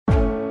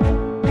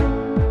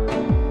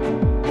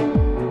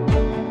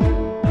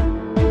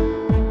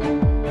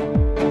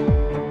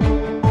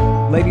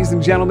Ladies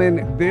and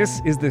gentlemen, this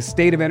is the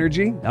State of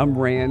Energy. I'm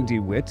Randy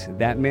Witt.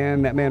 That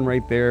man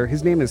right there,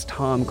 his name is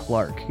Tom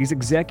Clark. He's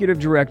executive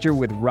director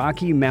with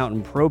Rocky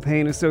Mountain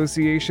Propane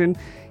Association.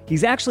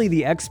 He's actually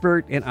the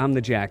expert, and I'm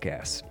the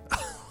jackass.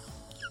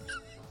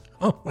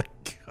 Oh my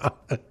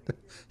God.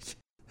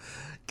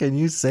 Can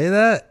you say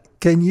that?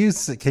 Can you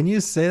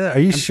say that?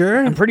 Are you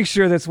sure? I'm pretty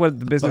sure that's what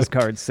the business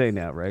cards say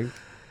now, right?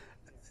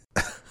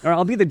 Or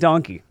I'll be the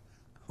donkey.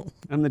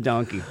 I'm the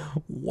donkey.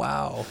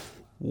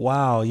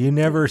 Wow, you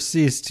never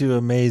cease to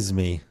amaze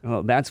me.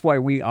 Well, that's why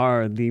we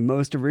are the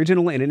most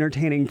original and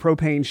entertaining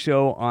propane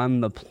show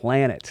on the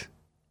planet.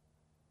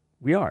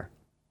 We are.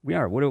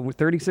 What are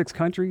 36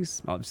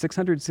 countries?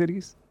 600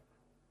 cities? Is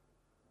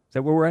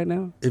that where we're at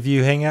now? If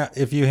you hang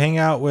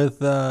out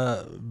with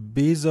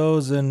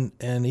Bezos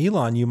and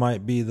Elon, you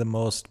might be the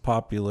most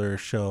popular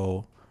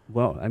show.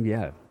 Well,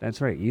 yeah,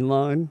 that's right.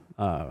 Elon.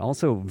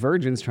 Also,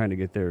 Virgin's trying to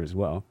get there as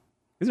well.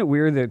 Isn't it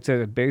weird that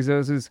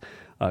Bezos's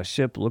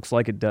ship looks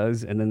like it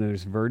does, and then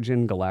there's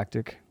Virgin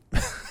Galactic? You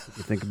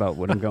think about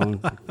what I'm going.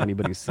 If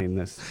anybody's seen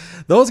this,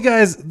 those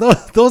guys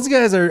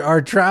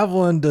are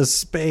traveling to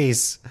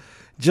space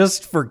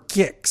just for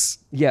kicks.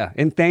 Yeah,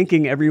 and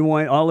thanking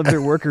everyone, all of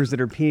their workers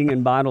that are peeing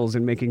in bottles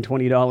and making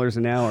 $20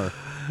 an hour,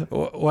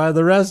 while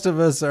the rest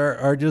of us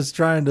are just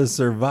trying to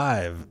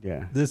survive.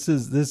 Yeah, this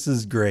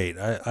is great.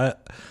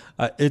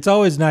 It's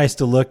always nice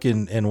to look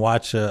and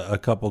watch a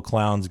couple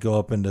clowns go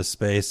up into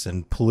space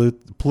and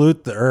pollute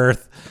the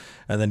Earth,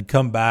 and then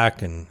come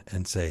back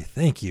and say,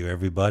 thank you,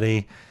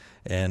 everybody.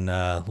 And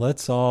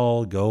let's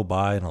all go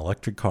buy an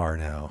electric car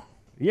now.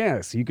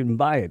 Yes, you can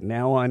buy it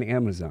now on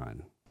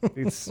Amazon.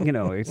 It's,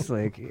 it's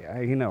like,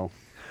 and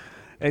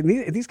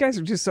these guys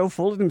are just so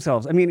full of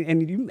themselves. I mean,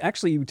 and you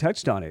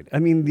touched on it. I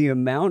mean, the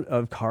amount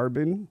of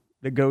carbon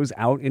that goes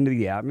out into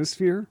the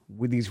atmosphere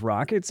with these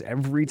rockets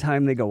every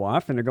time they go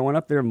off, and they're going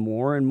up there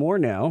more and more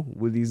now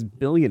with these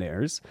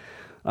billionaires.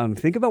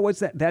 Think about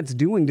what that's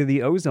doing to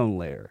the ozone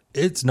layer.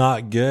 It's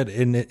not good.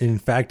 In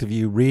fact, if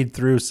you read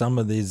through some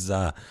of these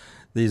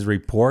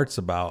reports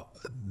about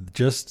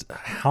just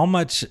how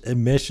much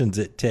emissions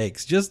it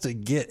takes just to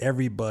get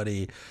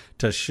everybody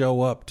to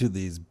show up to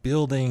these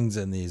buildings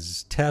and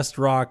these test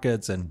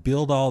rockets and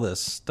build all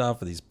this stuff,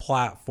 these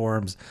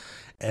platforms,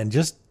 and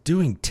just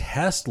doing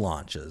test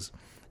launches.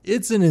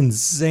 It's an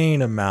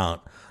insane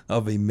amount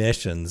of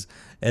emissions.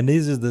 And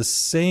these are the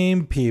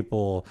same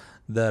people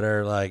that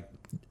are like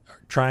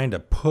trying to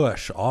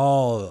push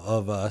all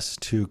of us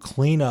to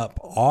clean up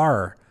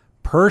our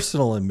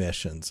personal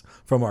emissions,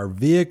 from our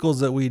vehicles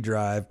that we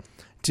drive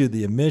to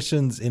the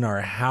emissions in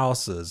our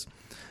houses.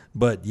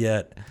 But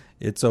yet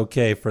it's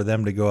okay for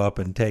them to go up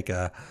and take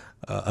an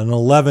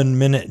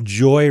 11-minute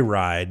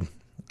joyride.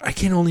 I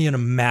can only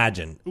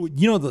imagine.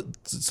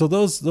 So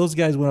those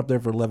guys went up there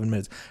for 11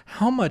 minutes.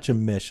 How much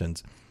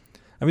emissions?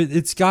 I mean,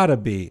 it's got to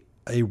be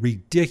a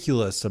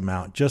ridiculous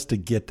amount just to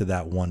get to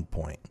that one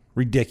point.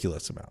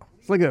 Ridiculous amount.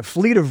 It's like a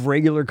fleet of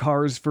regular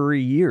cars for a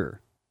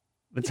year.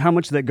 That's how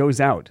much that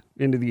goes out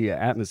into the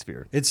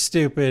atmosphere. It's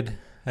stupid.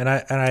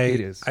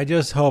 It is. I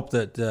just hope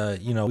that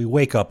we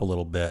wake up a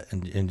little bit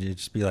and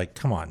just be like,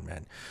 come on,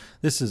 man.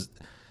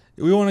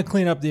 We want to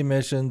clean up the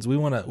emissions. We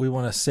want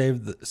to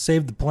save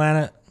the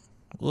planet.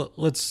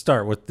 Let's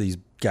start with these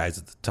guys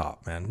at the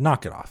top, man.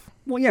 Knock it off.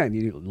 Well, yeah,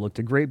 you look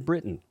to Great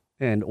Britain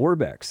and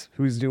Orbex,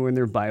 who's doing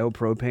their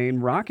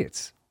biopropane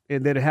rockets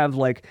that have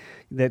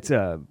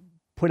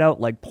put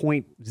out like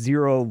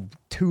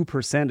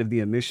 0.02% of the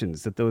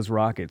emissions that those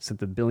rockets that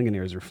the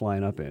billionaires are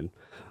flying up in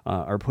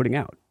are putting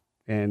out.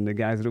 And the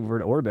guys over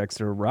at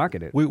Orbex are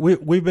rocking it.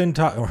 We've been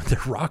talking. They're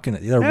rocking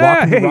it. They're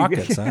rocking the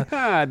rockets,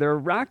 huh? They're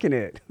rocking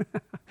it.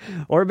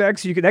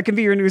 Orbex, that can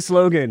be your new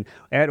slogan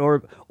at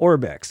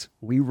Orbex.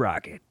 We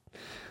rock it.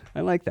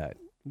 I like that.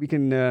 We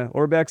can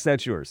Orbex.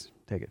 That's yours.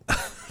 Take it.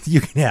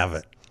 You can have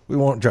it. We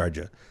won't charge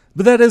you.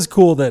 But that is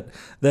cool that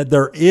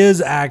there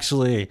is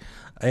actually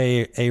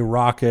a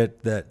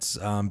rocket that's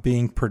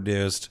being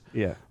produced.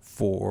 Yeah.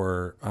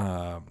 For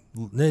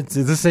this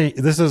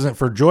isn't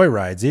for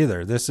joyrides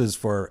either. This is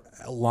for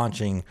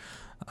launching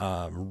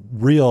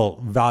real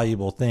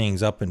valuable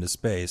things up into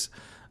space.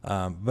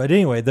 But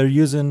anyway, they're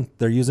using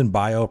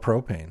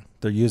biopropane.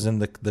 They're using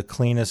the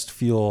cleanest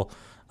fuel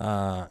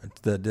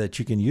that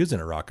you can use in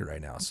a rocket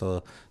right now.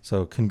 So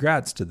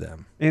congrats to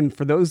them. And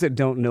for those that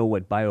don't know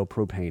what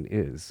biopropane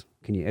is,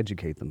 can you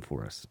educate them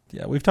for us?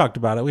 Yeah, we've talked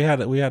about it. We had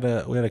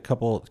a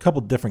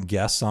couple different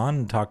guests on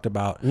and talked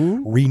about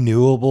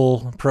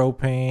renewable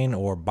propane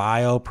or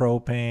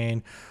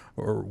biopropane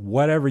or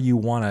whatever you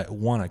want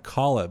to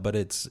call it, but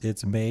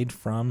it's made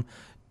from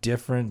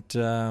different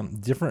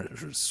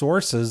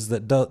sources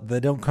that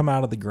don't come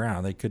out of the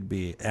ground. They could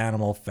be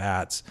animal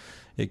fats,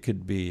 it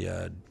could be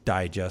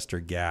digester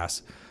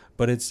gas,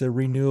 but it's a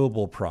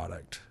renewable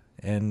product.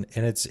 And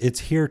it's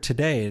here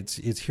today.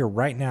 It's here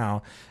right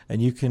now,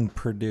 and you can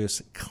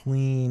produce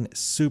clean,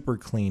 super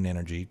clean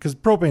energy, because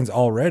propane's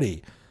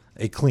already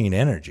a clean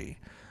energy.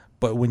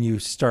 But when you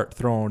start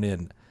throwing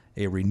in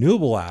a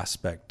renewable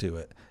aspect to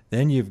it,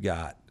 then you've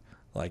got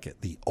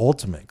like the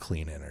ultimate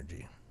clean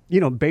energy.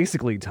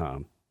 Basically,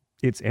 Tom,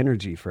 it's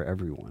energy for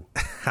everyone.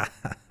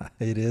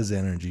 It is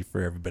energy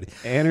for everybody.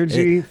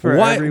 Energy for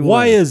everyone.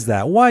 Why is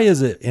that? Why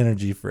is it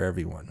energy for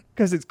everyone?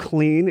 Because it's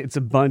clean, it's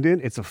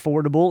abundant, it's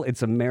affordable,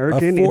 it's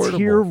American, it's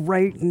here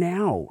right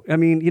now. I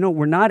mean,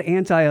 we're not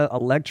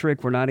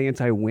anti-electric, we're not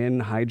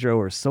anti-wind, hydro,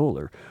 or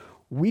solar.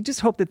 We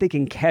just hope that they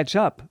can catch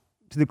up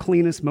to the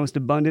cleanest, most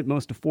abundant,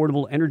 most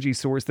affordable energy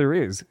source there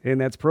is, and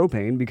that's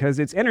propane, because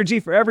it's energy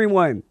for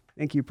everyone.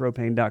 Thank you,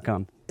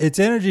 propane.com. It's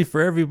energy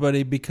for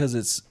everybody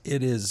because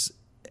it is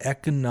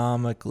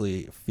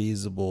economically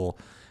feasible.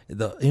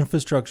 The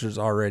infrastructure is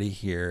already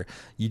here.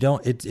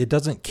 It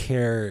doesn't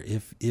care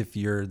if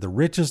you're the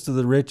richest of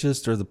the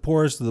richest or the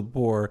poorest of the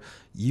poor.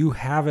 You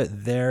have it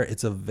there.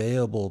 It's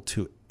available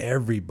to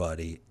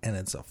everybody, and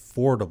it's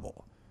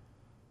affordable.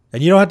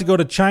 And you don't have to go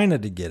to China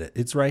to get it.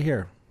 It's right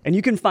here. And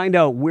you can find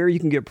out where you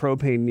can get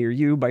propane near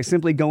you by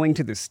simply going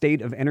to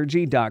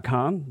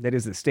thestateofenergy.com. That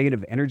is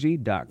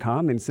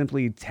thestateofenergy.com, and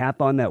simply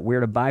tap on that where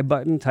to buy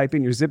button, type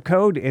in your zip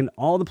code, and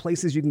all the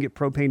places you can get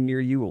propane near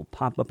you will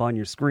pop up on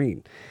your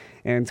screen.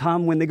 And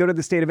Tom, when they go to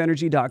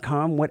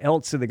thestateofenergy.com, what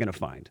else are they going to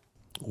find?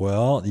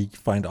 Well, you can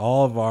find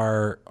all of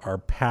our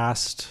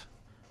past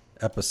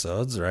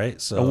episodes, right?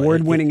 So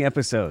award-winning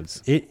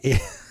episodes.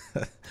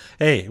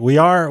 Hey, we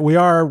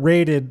are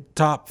rated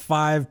top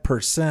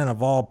 5%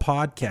 of all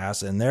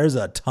podcasts, and there's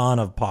a ton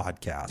of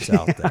podcasts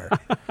out there.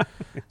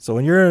 So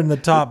when you're in the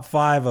top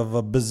 5 of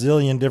a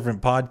bazillion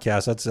different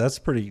podcasts, that's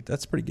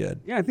pretty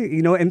good. Yeah, I think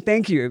and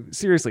thank you,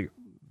 seriously,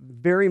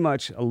 very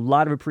much, a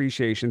lot of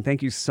appreciation.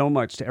 Thank you so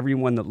much to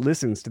everyone that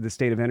listens to the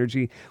State of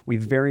Energy. We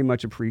very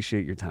much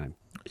appreciate your time.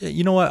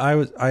 You know what? I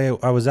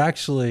was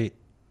actually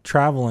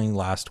traveling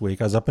last week.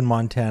 I was up in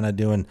Montana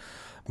doing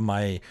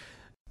my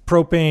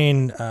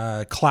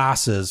propane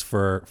classes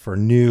for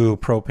new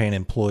propane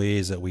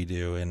employees that we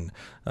do, and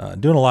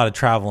doing a lot of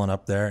traveling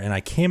up there. And I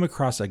came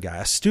across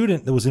a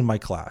student that was in my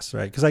class,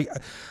 right? Because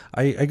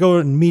I go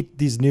and meet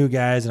these new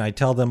guys and I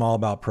tell them all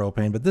about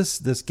propane. But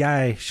this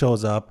guy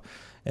shows up,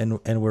 and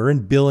we're in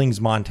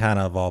Billings,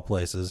 Montana, of all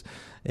places.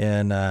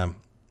 And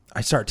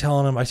I start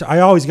telling him, I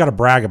always got to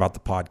brag about the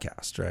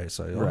podcast, right?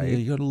 So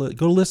you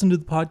go listen to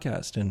the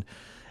podcast,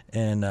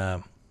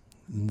 and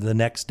the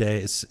next day,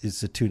 it's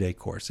a 2-day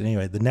course.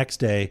 Anyway, the next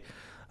day,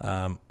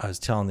 I was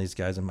telling these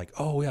guys, I'm like,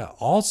 oh yeah,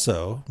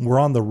 also we're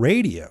on the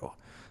radio.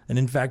 And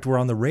in fact, we're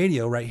on the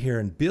radio right here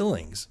in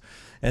Billings.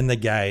 And the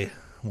guy,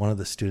 one of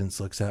the students,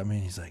 looks at me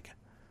and he's like,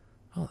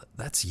 oh,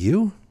 that's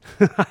you?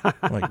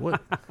 I'm like,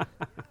 what?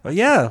 Well,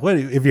 yeah. What,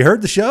 have you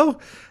heard the show?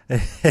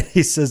 And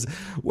he says,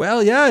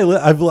 well, yeah,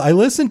 I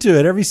listen to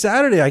it every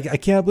Saturday. I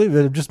can't believe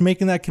it. I'm just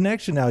making that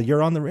connection now.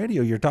 You're on the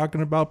radio. You're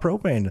talking about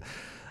propane.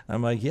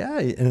 I'm like, yeah.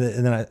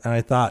 And then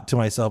I thought to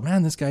myself,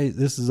 man, this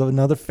is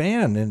another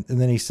fan. And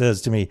then he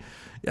says to me,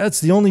 yeah, it's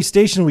the only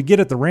station we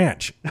get at the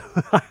ranch.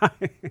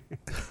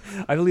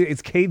 I believe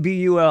it's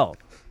KBUL.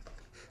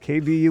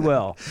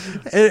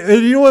 KBUL.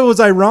 And you know what was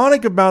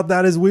ironic about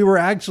that is we were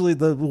actually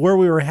where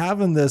we were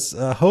having this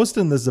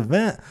hosting this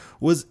event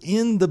was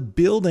in the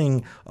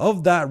building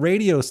of that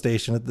radio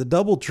station at the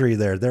DoubleTree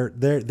there.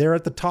 They're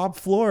at the top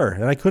floor,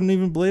 and I couldn't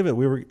even believe it.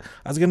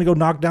 I was going to go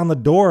knock down the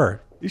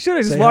door. You should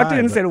have just walked in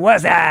and said,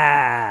 "What's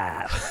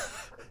up?"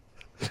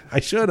 I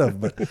should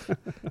have, but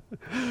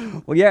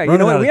well, yeah, you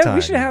know what?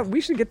 We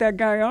should get that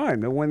guy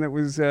on, the one that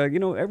was,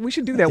 we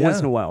should do that once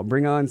in a while.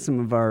 Bring on some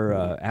of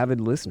our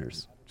avid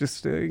listeners.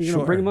 Just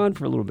sure. Bring them on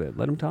for a little bit.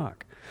 Let them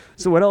talk.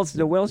 So what else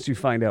did you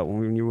find out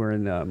when you were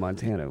in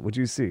Montana? What'd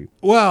you see?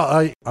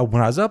 Well,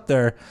 when I was up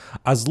there,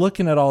 I was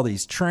looking at all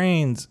these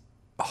trains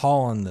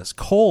hauling this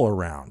coal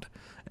around,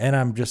 and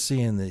I'm just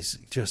seeing these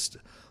just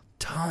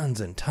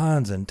tons and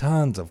tons and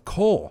tons of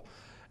coal.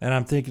 And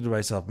I'm thinking to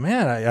myself,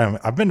 man,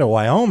 I've been to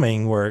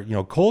Wyoming where,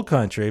 coal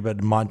country, but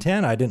in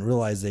Montana, I didn't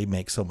realize they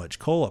make so much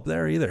coal up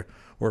there either,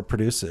 or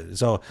produce it.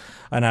 So,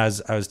 and I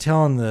was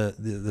telling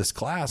this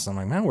class, I'm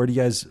like, man, where do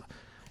you guys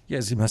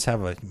must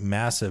have a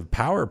massive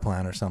power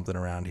plant or something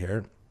around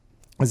here.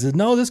 I said,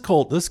 no, this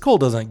coal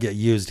doesn't get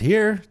used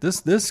here.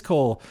 This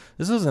coal,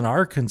 this isn't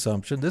our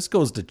consumption. This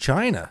goes to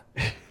China.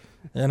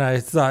 And I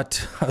thought,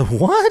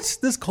 what?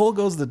 This coal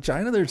goes to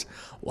China? There's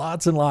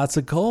lots and lots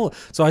of coal.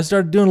 So I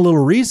started doing a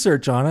little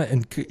research on it,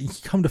 and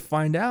come to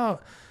find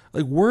out,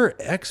 like, we're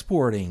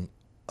exporting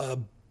a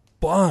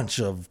bunch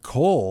of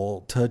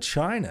coal to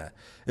China,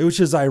 which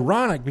is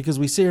ironic because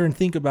we sit here and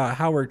think about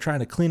how we're trying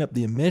to clean up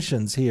the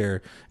emissions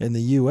here in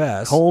the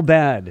U.S. Coal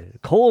bad.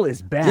 Coal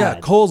is bad. Yeah,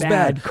 coal's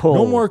bad. Coal.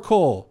 No more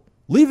coal.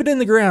 Leave it in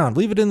the ground.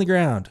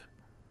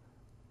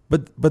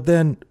 But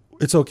then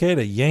it's okay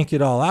to yank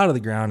it all out of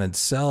the ground and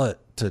sell it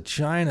to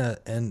China.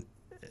 And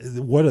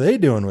what are they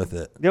doing with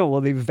it? Yeah,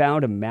 well, they've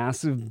vowed a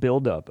massive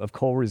buildup of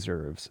coal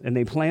reserves, and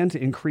they plan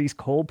to increase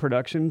coal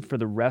production for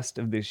the rest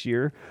of this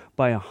year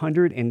by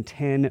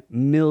 110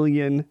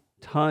 million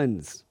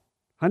tons.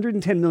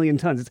 110 million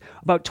tons. It's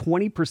about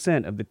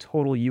 20% of the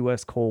total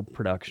U.S. coal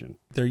production.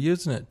 They're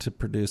using it to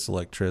produce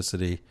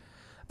electricity.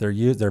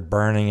 They're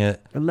burning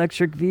it.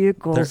 Electric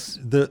vehicles.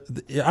 I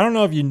don't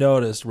know if you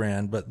noticed,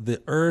 Rand, but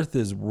the Earth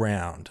is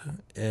round,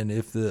 and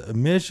if the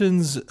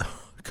emissions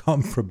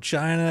come from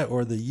China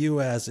or the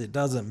U.S., it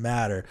doesn't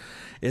matter.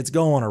 It's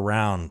going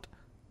around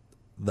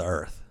the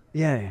Earth.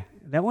 Yeah,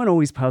 that one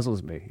always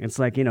puzzles me. It's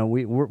like,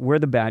 we're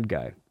the bad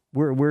guy.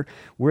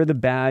 We're the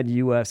bad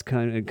U.S.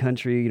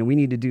 country. We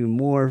need to do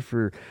more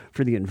for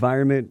the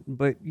environment.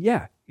 But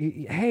yeah,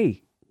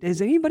 hey,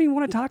 does anybody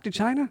want to talk to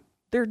China?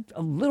 They're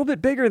a little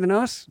bit bigger than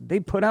us.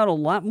 They put out a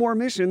lot more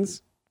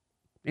emissions.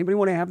 Anybody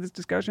want to have this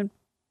discussion?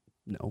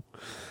 No,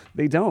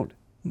 they don't.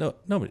 No,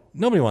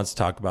 nobody wants to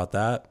talk about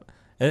that.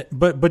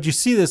 But you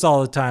see this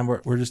all the time.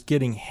 We're just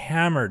getting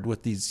hammered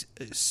with these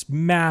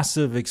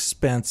massive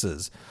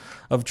expenses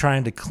of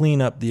trying to clean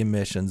up the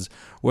emissions,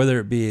 whether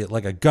it be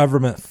like a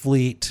government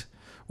fleet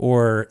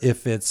or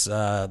if it's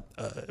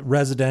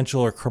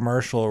residential or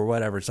commercial or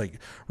whatever. It's like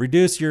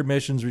reduce your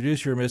emissions.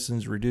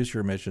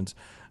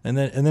 And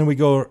then we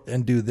go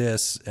and do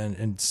this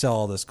and sell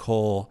all this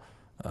coal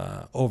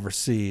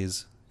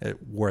overseas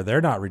where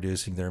they're not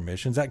reducing their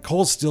emissions. That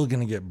coal's still going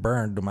to get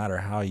burned no matter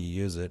how you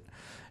use it.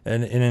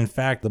 And in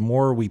fact, the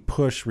more we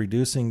push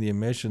reducing the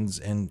emissions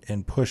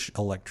and push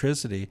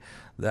electricity,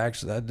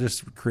 that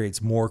just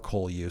creates more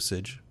coal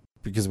usage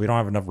because we don't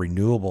have enough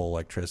renewable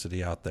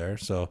electricity out there.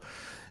 So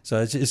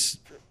it's just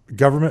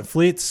government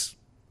fleets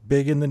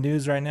big in the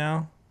news right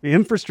now. The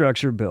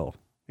infrastructure bill.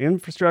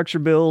 Infrastructure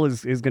bill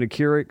is going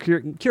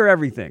to cure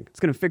everything. It's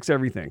going to fix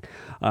everything.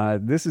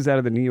 This is out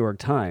of the New York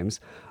Times.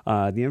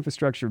 The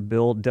infrastructure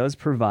bill does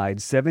provide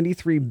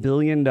 $73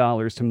 billion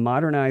to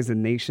modernize the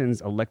nation's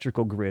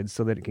electrical grid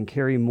so that it can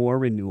carry more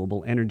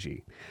renewable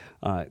energy.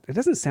 It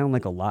doesn't sound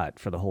like a lot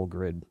for the whole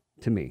grid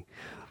to me.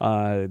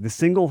 The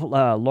single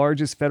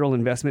largest federal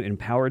investment in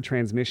power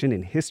transmission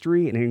in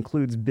history, and it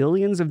includes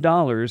billions of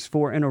dollars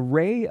for an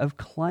array of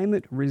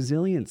climate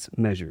resilience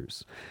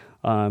measures.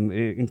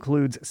 It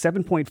includes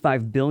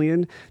 $7.5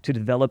 billion to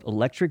develop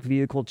electric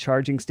vehicle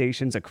charging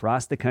stations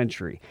across the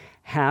country.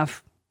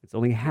 It's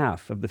only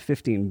half of the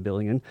 $15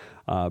 billion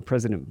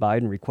President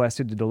Biden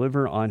requested to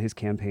deliver on his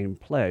campaign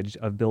pledge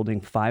of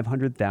building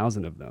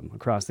 500,000 of them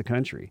across the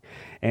country.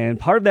 And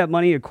part of that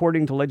money,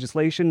 according to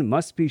legislation,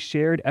 must be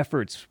shared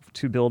efforts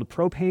to build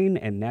propane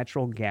and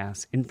natural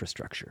gas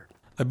infrastructure.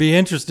 It'd be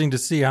interesting to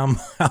see how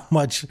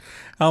much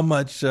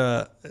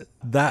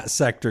that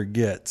sector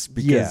gets,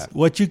 because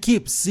what you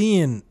keep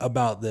seeing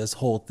about this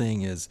whole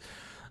thing is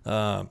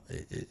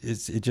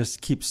it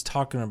just keeps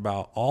talking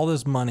about all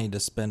this money to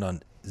spend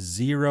on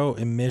zero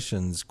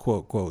emissions,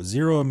 quote,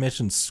 zero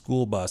emissions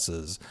school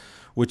buses,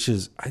 which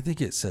is, I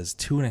think it says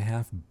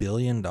 $2.5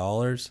 billion.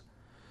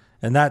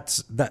 And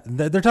that's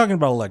they're talking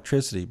about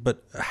electricity,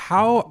 but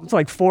how? It's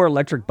like 4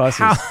 electric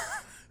buses.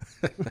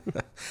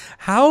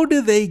 How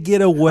do they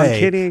get away? I'm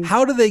kidding.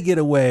 How do they get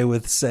away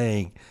with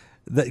saying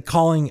that,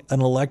 calling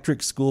an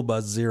electric school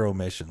bus zero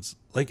emissions?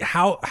 Like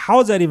how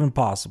is that even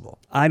possible?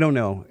 I don't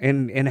know.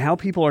 And how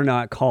people are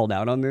not called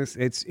out on this.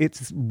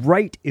 It's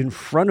right in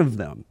front of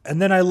them.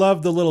 And then I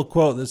love the little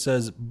quote that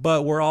says,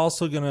 but we're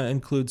also going to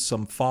include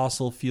some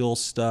fossil fuel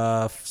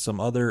stuff, some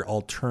other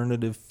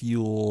alternative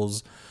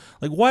fuels.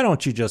 Like, why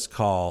don't you just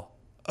call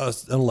an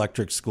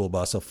electric school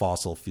bus a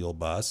fossil fuel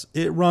bus?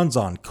 It runs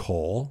on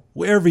coal.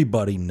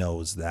 Everybody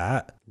knows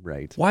that.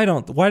 Right. How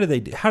do they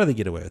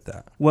get away with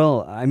that?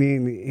 Well, I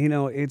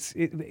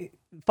mean,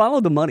 follow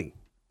the money.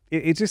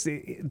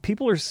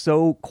 People are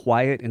so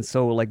quiet and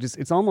so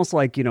it's almost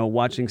like,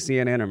 watching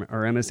CNN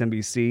or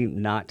MSNBC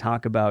not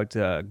talk about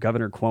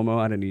Governor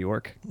Cuomo out of New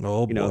York.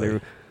 Oh, boy.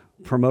 They're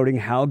promoting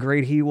how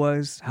great he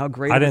was, how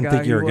great I didn't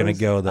think you were going to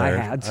go there.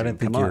 I had to. I didn't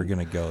think you were going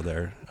to go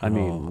there. I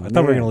mean, I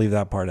thought we were going to leave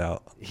that part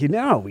out.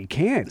 No, we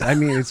can't. I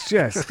mean,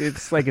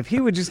 it's like if he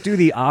would just do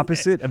the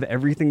opposite of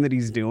everything that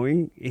he's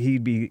doing,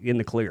 he'd be in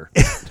the clear.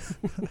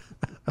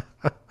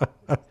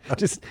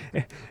 Just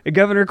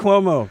Governor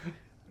Cuomo,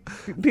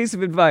 piece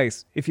of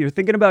advice. If you're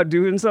thinking about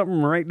doing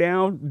something right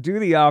now, do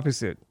the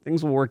opposite.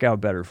 Things will work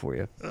out better for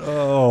you.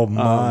 Oh,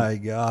 my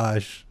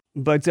gosh.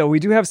 But we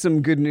do have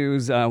some good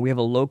news. We have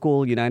a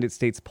local United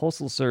States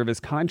Postal Service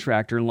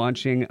contractor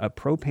launching a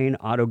propane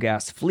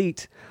autogas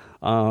fleet.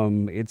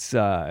 It's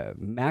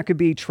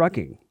Maccabee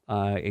Trucking.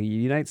 A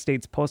United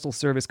States Postal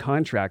Service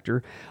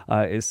contractor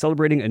is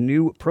celebrating a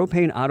new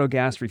propane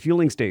autogas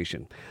refueling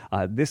station.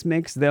 This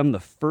makes them the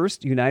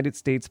first United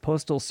States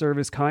Postal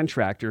Service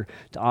contractor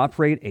to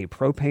operate a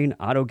propane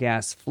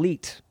autogas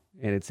fleet.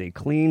 And it's a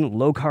clean,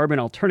 low-carbon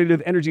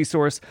alternative energy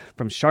source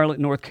from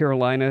Charlotte, North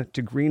Carolina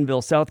to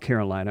Greenville, South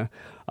Carolina.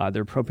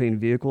 Their propane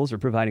vehicles are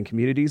providing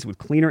communities with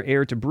cleaner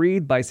air to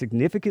breathe by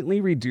significantly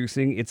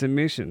reducing its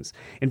emissions.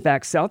 In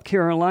fact,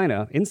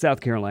 in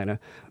South Carolina,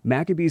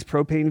 Maccabee's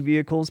propane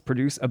vehicles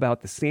produce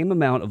about the same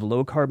amount of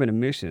low-carbon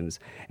emissions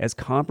as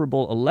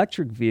comparable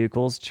electric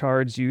vehicles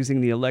charged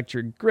using the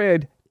electric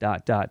grid, ...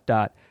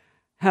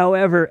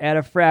 However, at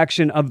a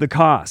fraction of the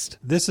cost.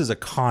 This is a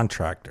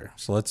contractor,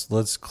 so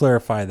let's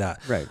clarify that.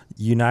 Right.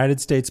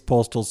 United States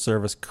Postal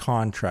Service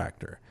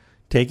contractor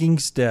taking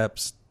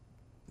steps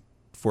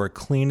for a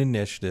clean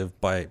initiative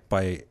by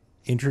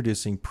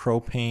introducing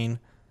propane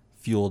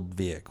fueled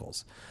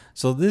vehicles.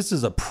 So this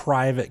is a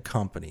private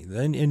company.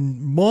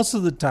 And most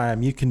of the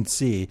time you can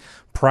see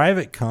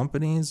private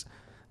companies,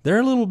 they're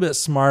a little bit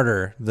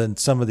smarter than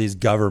some of these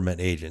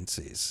government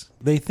agencies.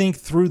 They think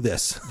through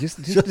this.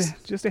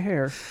 Just a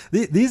hair.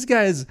 These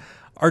guys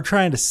are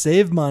trying to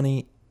save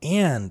money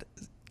and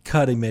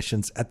cut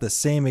emissions at the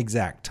same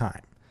exact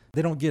time.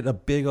 They don't get a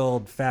big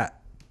old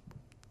fat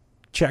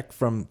check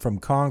from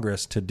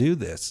Congress to do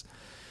this.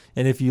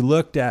 And if you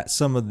looked at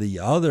some of the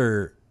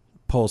other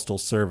Postal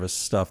Service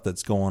stuff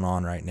that's going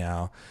on right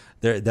now,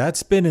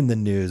 that's been in the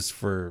news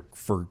for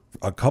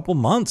a couple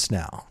months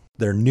now.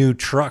 Their new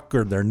truck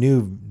or their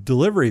new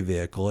delivery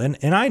vehicle. And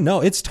I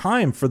know it's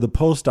time for the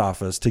post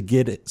office to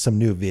get some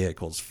new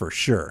vehicles for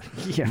sure.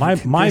 Yeah,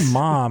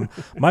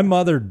 my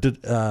mother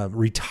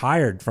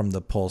retired from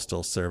the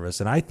Postal Service,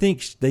 and I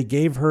think they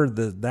gave her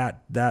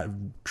that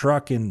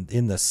truck in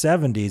the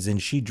 70s, and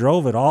she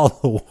drove it all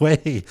the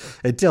way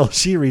until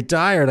she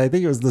retired. I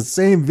think it was the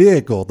same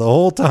vehicle the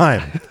whole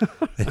time.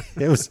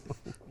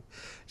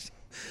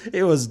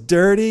 It was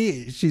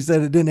dirty. She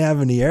said it didn't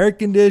have any air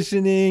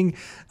conditioning.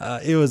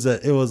 It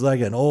was like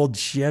an old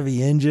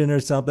Chevy engine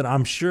or something.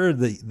 I'm sure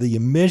the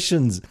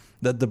emissions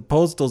that the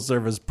Postal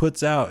Service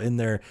puts out in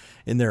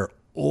their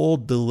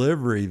old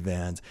delivery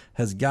vans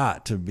has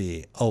got to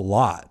be a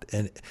lot.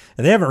 And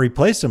they haven't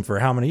replaced them for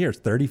how many years?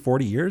 30,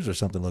 40 years or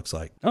something, looks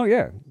like. Oh,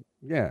 yeah.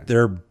 Yeah.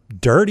 They're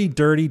dirty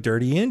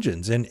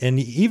engines. And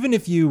even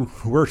if you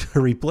were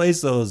to replace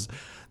those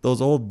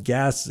old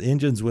gas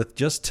engines with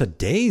just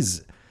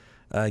today's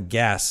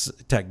gas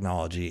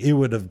technology, it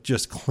would have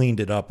just cleaned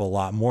it up a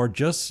lot more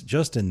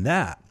just in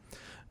that.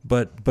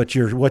 But what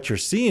you're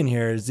seeing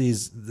here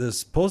is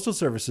this Postal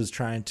Service is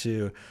trying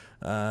to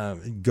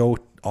go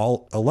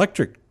all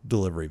electric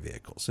delivery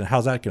vehicles. And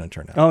how's that going to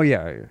turn out? Oh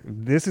yeah,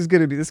 this is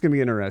going to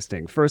be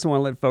interesting. First, I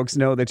want to let folks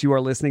know that you are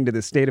listening to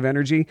The State of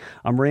Energy.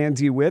 I'm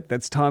Randy Witt.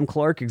 That's Tom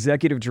Clark,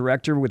 Executive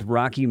Director with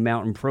Rocky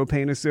Mountain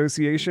Propane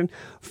Association.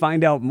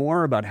 Find out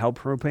more about how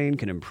propane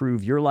can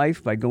improve your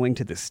life by going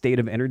to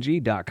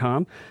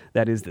thestateofenergy.com.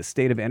 That is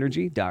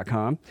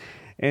thestateofenergy.com.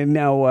 And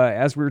now,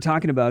 as we were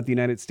talking about the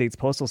United States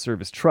Postal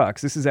Service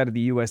trucks, this is out of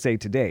the USA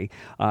Today.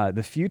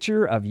 The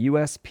future of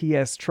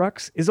USPS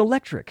trucks is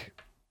electric.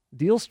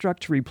 Deal struck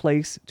to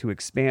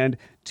expand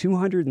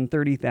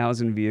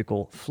 230,000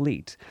 vehicle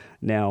fleet.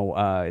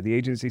 Now, the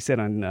agency said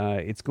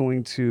it's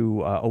going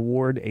to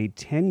award a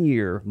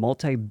 10-year,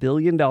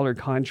 multi-billion-dollar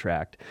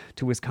contract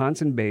to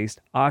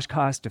Wisconsin-based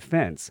Oshkosh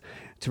Defense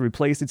to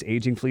replace its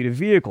aging fleet of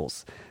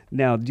vehicles.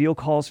 Now, the deal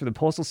calls for the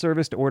Postal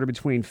Service to order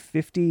between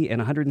 50 and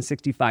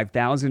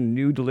 165,000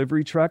 new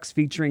delivery trucks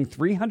featuring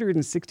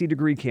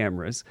 360-degree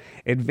cameras,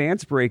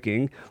 advanced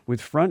braking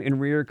with front and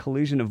rear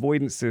collision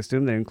avoidance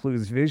system that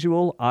includes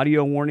visual,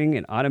 audio warning,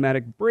 and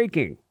automatic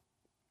braking.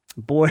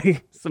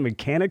 Boy, some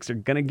mechanics are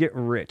going to get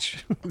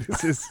rich.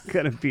 This is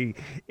going to be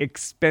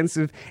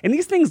expensive. And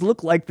these things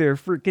look like they're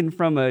freaking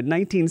from a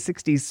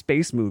 1960s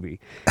space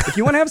movie. If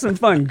you want to have some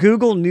fun,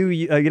 Google new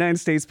United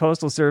States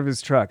Postal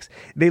Service trucks.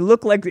 They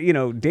look like,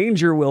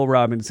 Danger, Will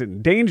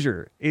Robinson.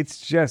 Danger. It's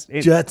just...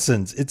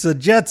 Jetsons. It's a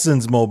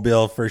Jetsons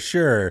mobile for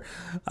sure.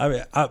 I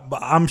mean,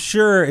 I'm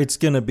sure it's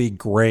going to be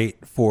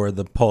great for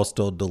the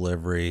postal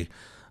delivery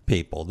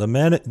people. The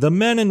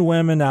men and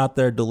women out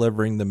there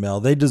delivering the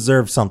mail, they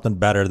deserve something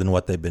better than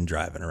what they've been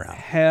driving around.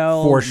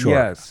 Hell, for sure.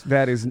 Yes,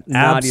 that is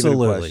not even a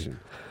question.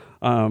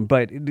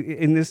 But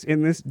in this,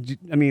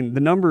 I mean, the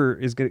number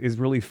is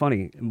really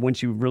funny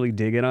once you really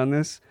dig in on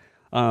this.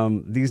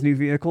 These new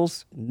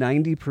vehicles,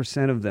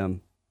 90% of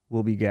them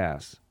will be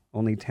gas.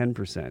 Only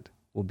 10%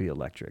 will be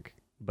electric.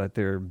 But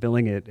they're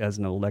billing it as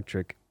an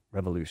electric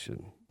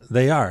revolution.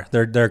 They are.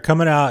 They're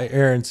coming out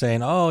here and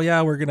saying, "Oh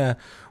yeah, we're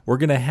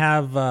gonna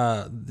have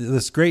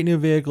this great new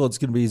vehicle. It's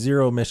gonna be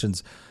zero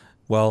emissions."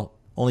 Well,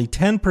 only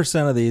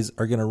 10% of these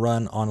are gonna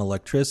run on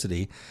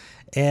electricity.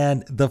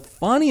 And the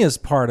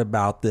funniest part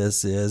about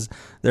this is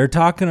they're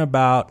talking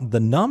about the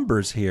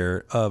numbers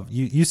here of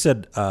you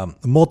said a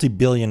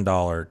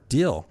multi-billion-dollar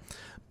deal,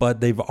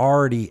 but they've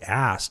already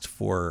asked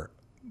for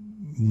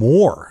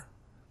more.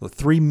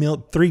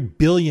 $3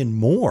 billion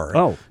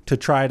more to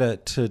try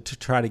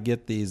to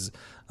get these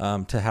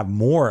to have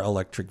more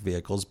electric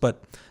vehicles,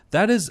 but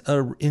that is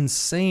an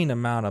insane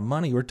amount of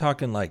money. We're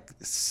talking like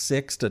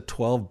 $6 to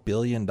 $12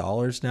 billion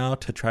now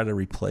to try to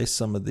replace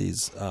some of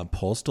these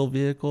postal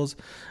vehicles.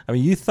 I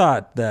mean, you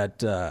thought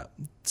that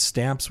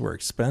stamps were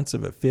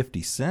expensive at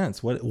 50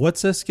 cents.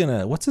 What's this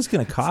gonna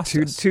cost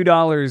us? $2,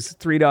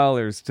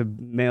 $3 to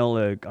mail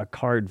a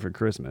card for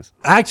Christmas.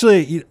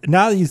 Actually,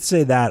 now that you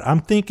say that,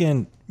 I'm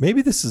thinking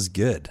maybe this is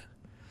good.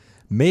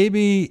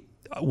 Maybe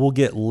we'll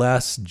get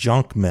less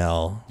junk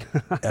mail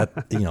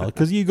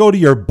because you go to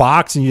your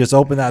box and you just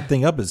open that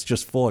thing up. It's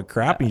just full of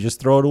crap and you just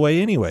throw it away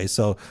anyway.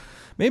 So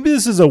maybe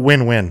this is a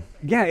win-win.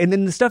 Yeah. And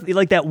then the stuff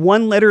like that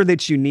one letter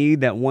that you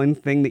need, that one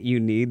thing that you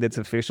need that's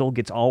official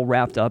gets all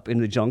wrapped up in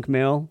the junk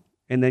mail.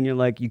 And then you're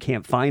like, you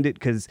can't find it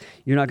because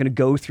you're not going to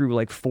go through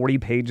like 40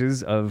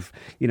 pages of,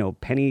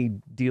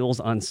 penny deals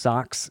on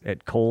socks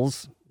at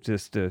Kohl's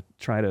just to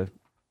try to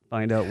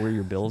find out where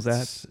your bill's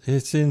at?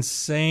 It's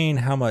insane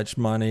how much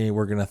money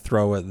we're going to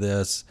throw at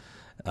this.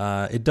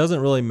 It doesn't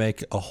really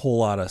make a whole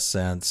lot of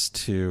sense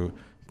to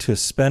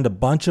spend a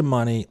bunch of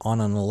money on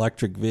an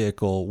electric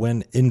vehicle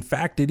when, in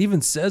fact, it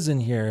even says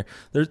in here,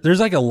 there's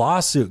like a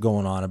lawsuit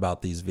going on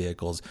about these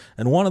vehicles.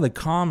 And one of the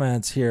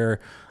comments here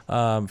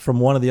from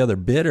one of the other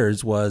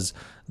bidders was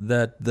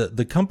that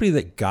the company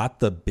that got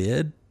the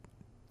bid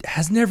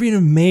has never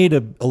even made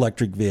an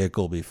electric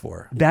vehicle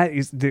before.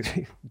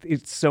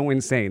 It's so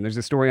insane. There's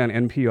a story on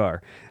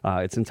NPR.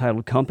 It's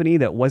entitled "Company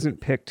That Wasn't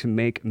Picked to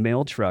Make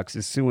Mail Trucks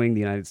is Suing the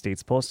United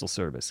States Postal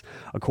Service."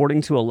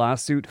 According to a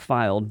lawsuit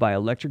filed by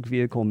electric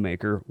vehicle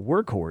maker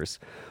Workhorse,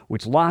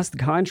 which lost the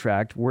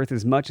contract worth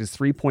as much as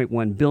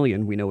 $3.1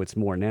 billion. We know it's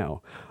more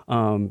now.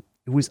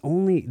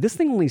 This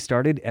thing only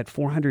started at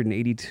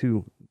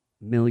 $482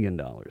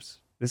 million.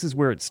 This is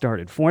where it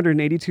started.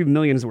 $482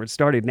 million is where it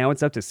started. Now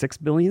it's up to $6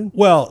 billion.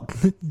 Well,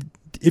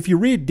 if you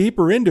read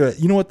deeper into it,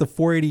 you know what the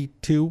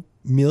 $482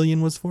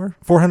 million was for?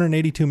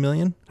 $482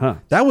 million? Huh.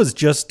 That was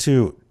just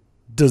to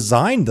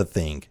design the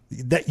thing.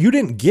 That you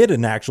didn't get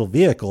an actual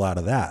vehicle out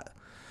of that.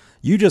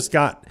 You just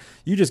got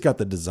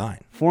the design.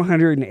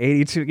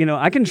 482. You know,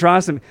 I can draw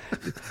some.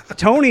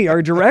 Tony,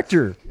 our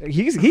director,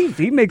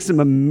 he makes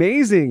some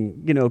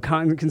amazing,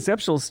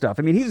 conceptual stuff.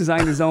 I mean, he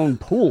designed his own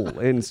pool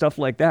and stuff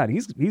like that.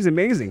 He's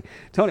amazing.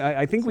 Tony,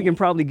 I think we can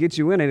probably get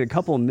you in at a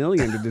couple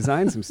million to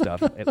design some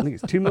stuff. At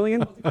least $2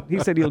 million. He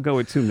said he'll go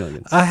with $2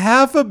 million.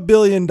 $500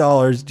 million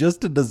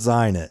just to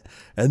design it,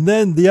 and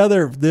then the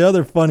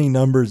other funny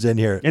numbers in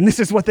here. And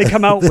this is what they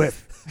come out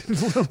with.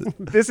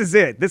 This is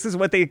it. This is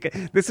what the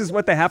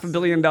 $500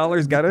 million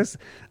got us.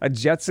 A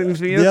Jetson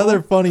vehicle. The other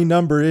funny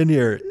number in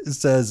here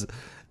says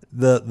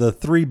the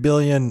 $3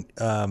 billion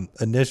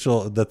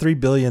the $3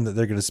 billion that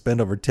they're going to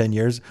spend over 10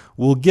 years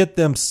will get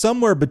them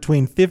somewhere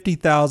between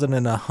 50,000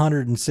 and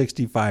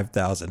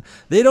 165,000.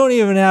 They don't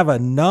even have a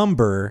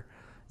number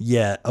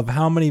yet of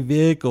how many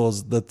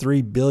vehicles the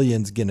 $3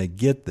 billion is going to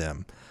get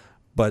them,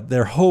 but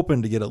they're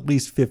hoping to get at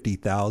least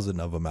 50,000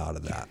 of them out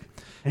of that.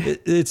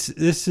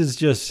 This is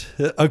just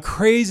a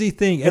crazy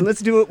thing. And let's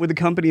do it with a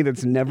company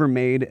that's never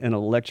made an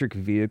electric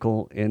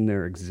vehicle in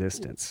their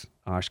existence.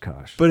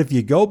 Oshkosh. But if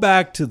you go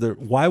back to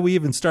why we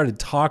even started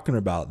talking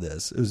about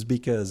this, it was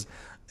because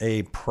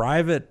a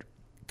private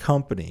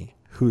company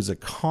who's a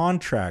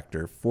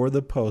contractor for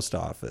the post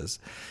office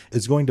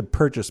is going to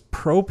purchase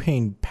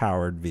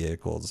propane-powered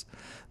vehicles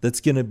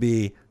that's going to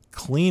be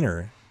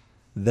cleaner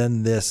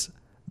than this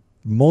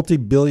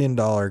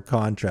multi-billion-dollar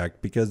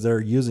contract, because they're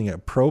using a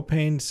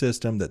propane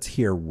system that's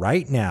here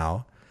right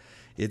now.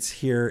 It's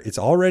here. It's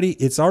already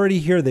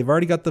here. They've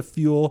already got the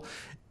fuel.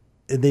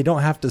 They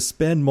don't have to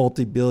spend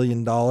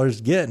multi-billion dollars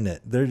getting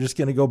it. They're just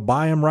going to go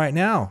buy them right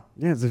now.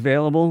 Yeah, it's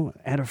available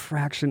at a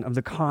fraction of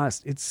the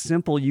cost. It's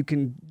simple.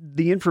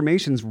 The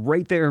information's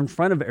right there in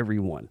front of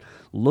everyone.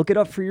 Look it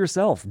up for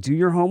yourself. Do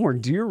your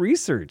homework. Do your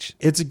research.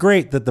 It's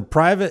great that the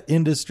private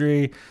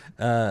industry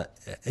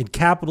and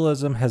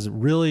capitalism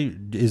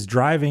is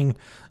driving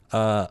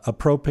a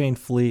propane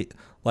fleet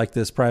like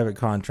this private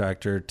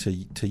contractor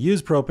to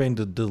use propane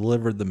to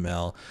deliver the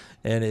mail.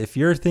 And if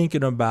you're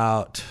thinking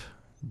about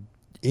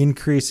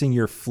increasing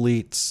your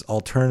fleet's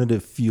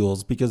alternative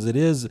fuels, because it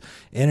is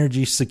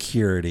energy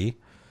security,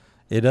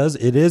 it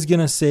is going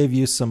to save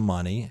you some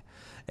money,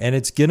 and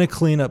it's going to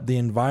clean up the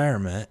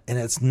environment, and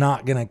it's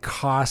not going to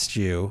cost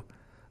you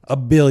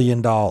 $1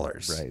 billion.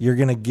 Right. You're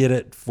going to get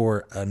it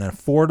for an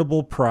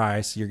affordable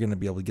price. You're going to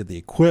be able to get the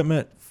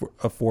equipment for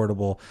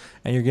affordable,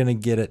 and you're going to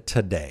get it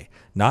today.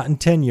 Not in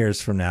 10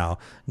 years from now,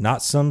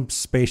 not some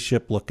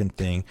spaceship looking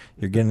thing.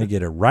 You're going to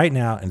get it right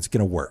now, and it's going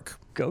to work.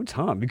 Go,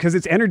 Tom, because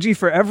it's energy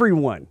for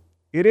everyone.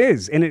 It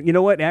is. And you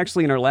know what?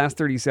 Actually, in our last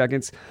 30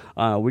 seconds,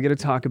 we're going to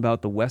talk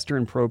about the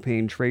Western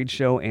Propane Trade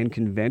Show and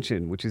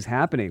Convention, which is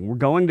happening. We're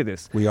going to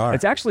this. We are.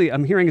 It's actually,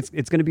 I'm hearing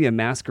it's going to be a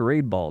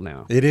masquerade ball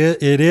now. It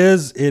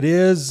is.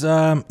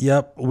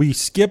 Yep. We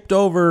skipped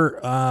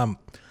over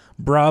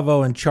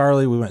Bravo and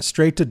Charlie. We went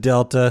straight to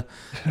Delta,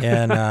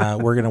 and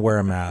we're going to wear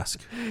a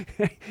mask.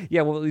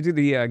 Yeah, well, we do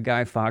the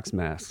Guy Fawkes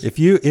mask. If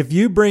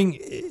you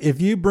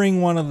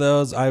bring one of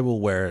those, I will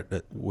wear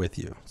it with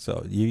you.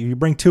 So you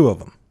bring two of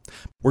them.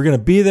 We're going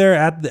to be there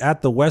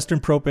at the Western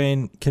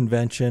Propane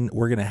Convention.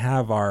 We're going to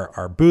have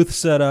our booth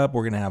set up.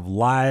 We're going to have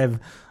live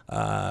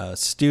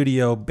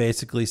studio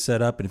basically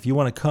set up. And if you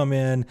want to come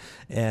in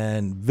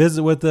and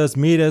visit with us,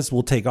 meet us,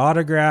 we'll take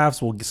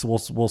autographs.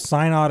 We'll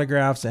sign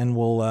autographs, and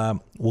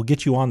we'll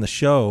get you on the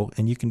show,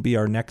 and you can be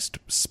our next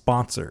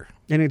sponsor.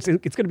 And it's going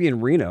to be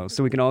in Reno,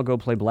 so we can all go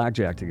play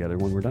blackjack together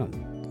when we're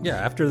done. Yeah,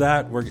 after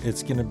that,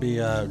 it's going to be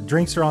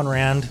drinks are on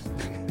Rand.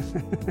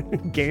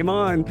 Game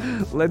on.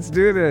 Let's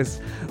do this.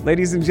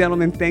 Ladies and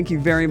gentlemen, thank you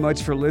very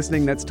much for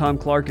listening. That's Tom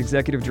Clark,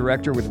 Executive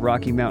Director with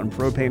Rocky Mountain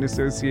Propane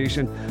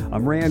Association.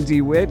 I'm Rand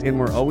DeWitt, and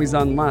we're always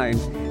online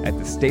at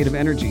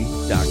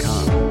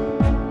thestateofenergy.com.